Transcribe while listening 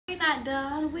not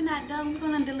done. We're not done. We're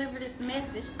gonna deliver this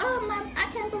message. Oh my! I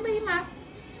can't believe my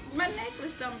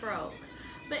necklace done broke.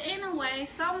 But anyway,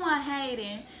 someone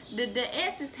hating. The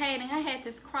S is hating. I had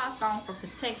this cross on for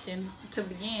protection to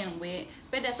begin with,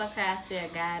 but that's okay. I still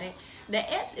got it. The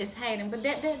S is hating, but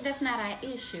that's not our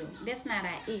issue. That's not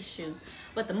our issue.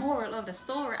 But the moral of the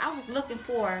story, I was looking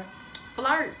for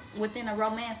flirt within a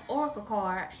romance oracle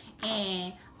card,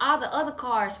 and all the other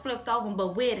cards flipped over,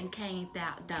 but wedding came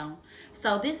out though.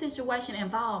 So this situation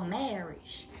involved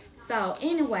marriage. So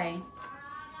anyway,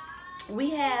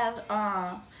 we have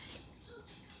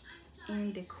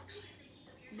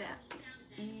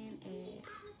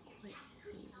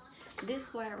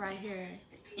this word right here,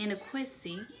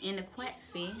 inadequacy,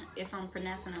 if I'm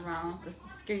pronouncing it wrong,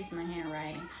 excuse my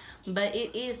handwriting, but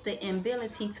it is the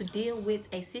inability to deal with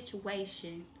a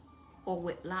situation or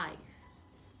with life.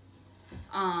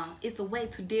 It's a way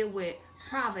to deal with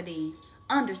poverty,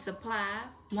 undersupply,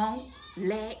 want,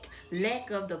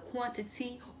 lack of the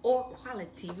quantity or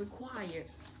quality required.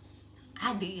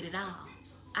 I did it all.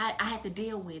 I had to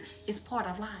deal with it. It's part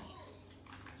of life.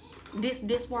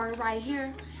 This word right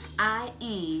here,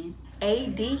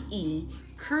 INADEQUACY.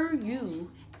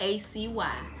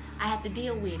 I had to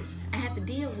deal with it. I had to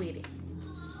deal with it.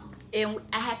 And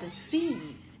I had to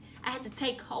seize. I had to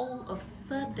take hold of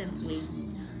suddenly.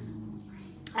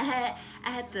 I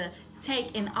had to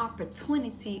take an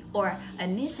opportunity or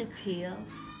initiative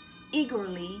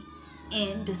eagerly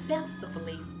and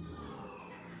decisively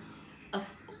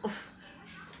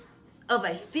of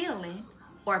a feeling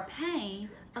or pain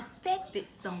affected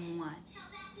someone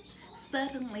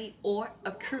suddenly or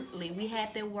acutely. We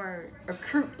had that word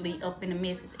acutely up in the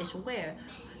message as well.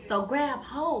 So grab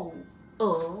hold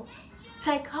of,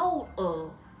 take hold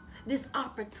of this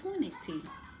opportunity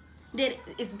that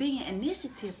is being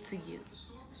initiative to you.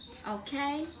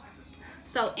 Okay?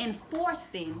 So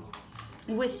enforcing,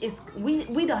 which is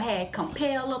we don't have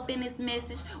compel up in this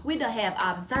message, we don't have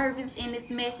observance in this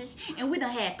message, and we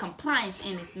don't have compliance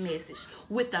in this message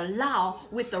with the law,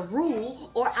 with the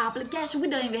rule or obligation. We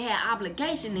don't even have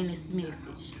obligation in this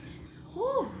message.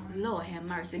 Woo, Lord have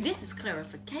mercy. This is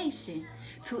clarification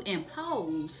to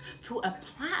impose, to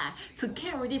apply, to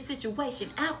carry this situation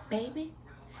out, baby.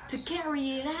 To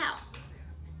carry it out.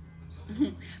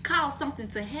 Cause something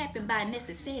to happen by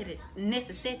necessity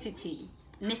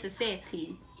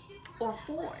or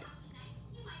force.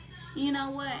 You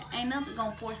know what? Ain't nothing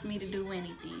gonna force me to do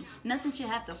anything. Nothing should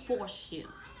have to force you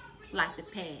like the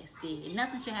past did.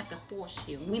 Nothing should have to force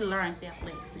you. We learned that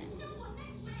lesson.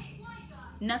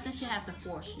 Nothing should have to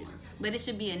force you, but it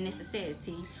should be a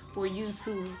necessity for you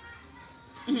to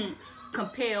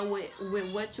compel with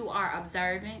what you are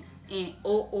observing and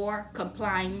or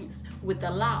compliance with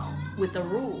the law, with the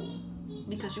rule,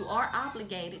 because you are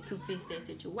obligated to fix that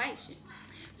situation.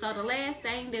 So the last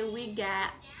thing that we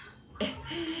got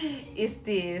is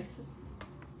this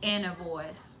inner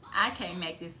voice. I can't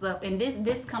make this up, and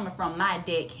this coming from my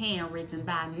deck, handwritten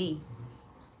by me.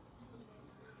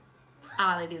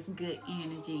 All of this good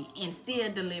energy and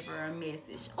still deliver a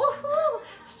message. Ooh,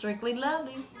 strictly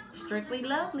lovely, strictly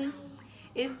lovely.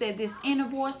 It said this inner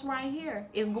voice right here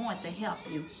is going to help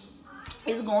you.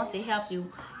 It's going to help you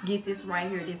get this right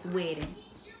here, this wedding,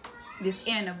 this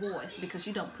inner voice, because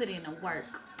you don't put in the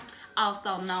work.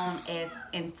 Also known as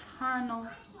internal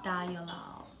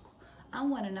dialogue. I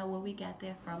want to know where we got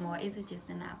that from, or is it just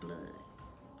in our blood?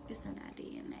 It's in our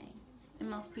DNA, and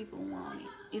most people want it.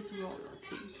 It's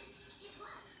royalty.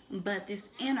 But this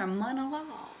inner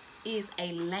monologue is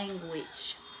a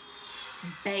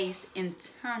language-based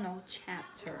internal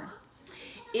chapter.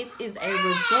 It is a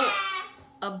result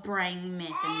of brain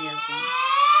mechanism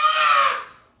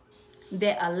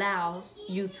that allows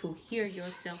you to hear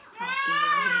yourself talk in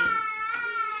your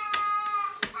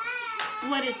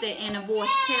head. What is the inner voice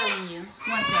telling you? 1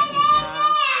 second, y'all.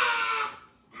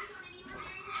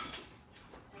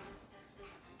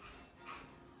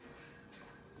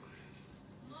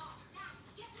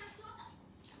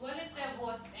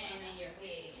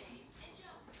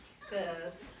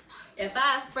 Because if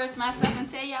I express myself and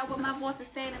tell y'all what my voice is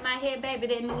saying in my head, baby,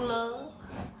 that new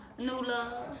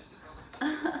love,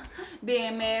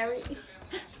 being married,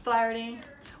 flirting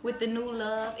with the new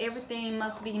love, everything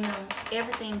must be new.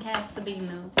 Everything has to be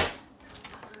new.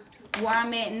 Where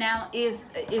I'm at now is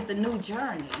a new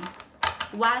journey.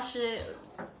 Why should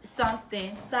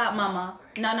something, stop mama,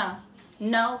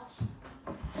 no.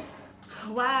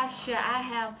 Why should I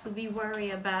have to be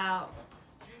worried about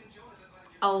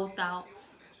old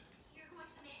thoughts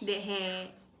that had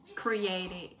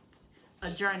created a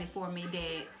journey for me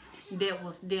that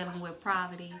was dealing with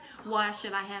poverty? Why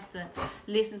should I have to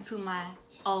listen to my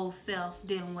old self,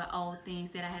 dealing with old things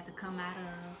that I had to come out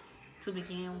of to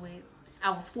begin with.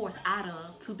 I was forced out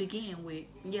of to begin with.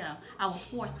 Yeah, I was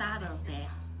forced out of that.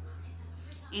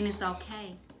 And it's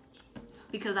okay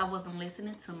because I wasn't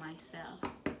listening to myself.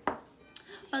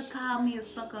 But call me a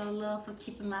sucker of love for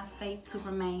keeping my faith to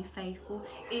remain faithful.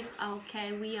 It's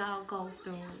okay. We all go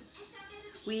through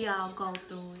it. We all go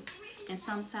through it. And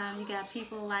sometimes you got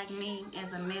people like me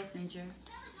as a messenger.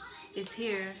 It's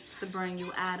here to bring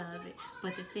you out of it.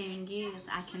 But the thing is,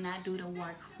 I cannot do the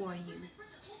work for you.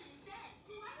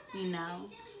 You know,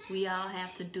 we all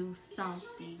have to do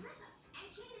something.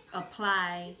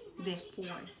 Apply that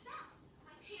force.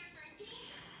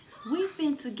 We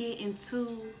finna get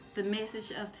into the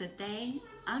message of today.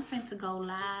 I'm finna go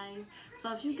live.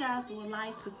 So if you guys would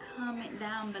like to comment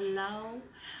down below,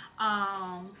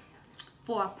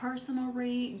 for a personal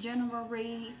read, general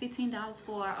read, $15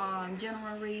 for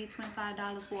general read,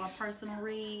 $25 for a personal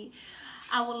read.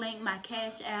 I will link my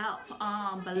cash out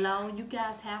below. You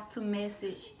guys have to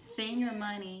send your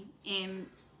money in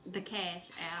the cash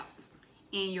app,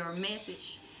 in your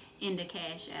message in the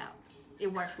cash app.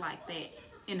 It works like that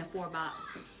in the 4-box.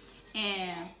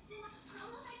 And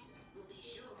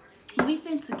we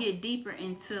finna get deeper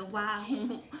into why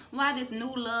this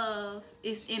new love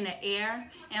is in the air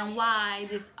and why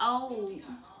this old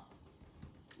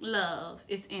love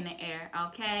is in the air,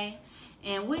 okay?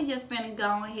 And we just finna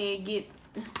go ahead and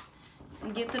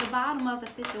get to the bottom of the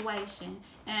situation.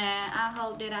 And I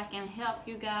hope that I can help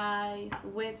you guys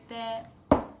with that.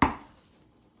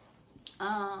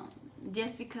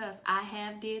 Just because I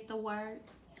have did the work.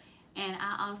 And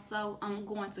I'm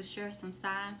going to share some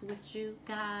signs with you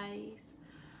guys.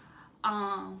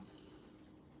 I'm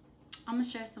gonna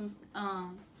share some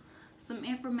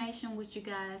information with you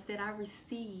guys that I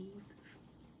received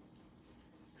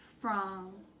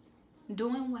from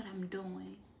doing what I'm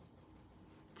doing,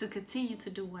 to continue to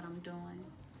do what I'm doing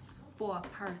for a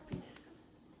purpose,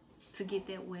 to get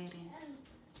that wedding,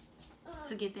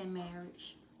 to get that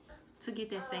marriage, to get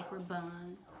that sacred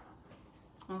bond.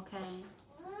 Okay.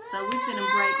 So we finna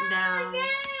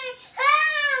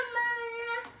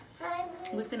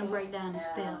break down the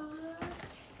steps.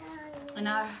 And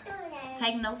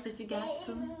take notes if you got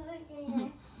to.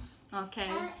 Okay,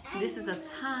 this is a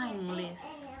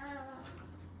timeless.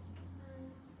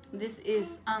 This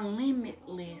is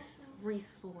unlimitless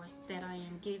resource that I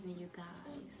am giving you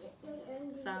guys.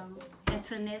 So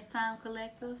until next time,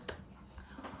 collective,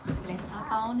 let's hop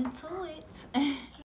on into it.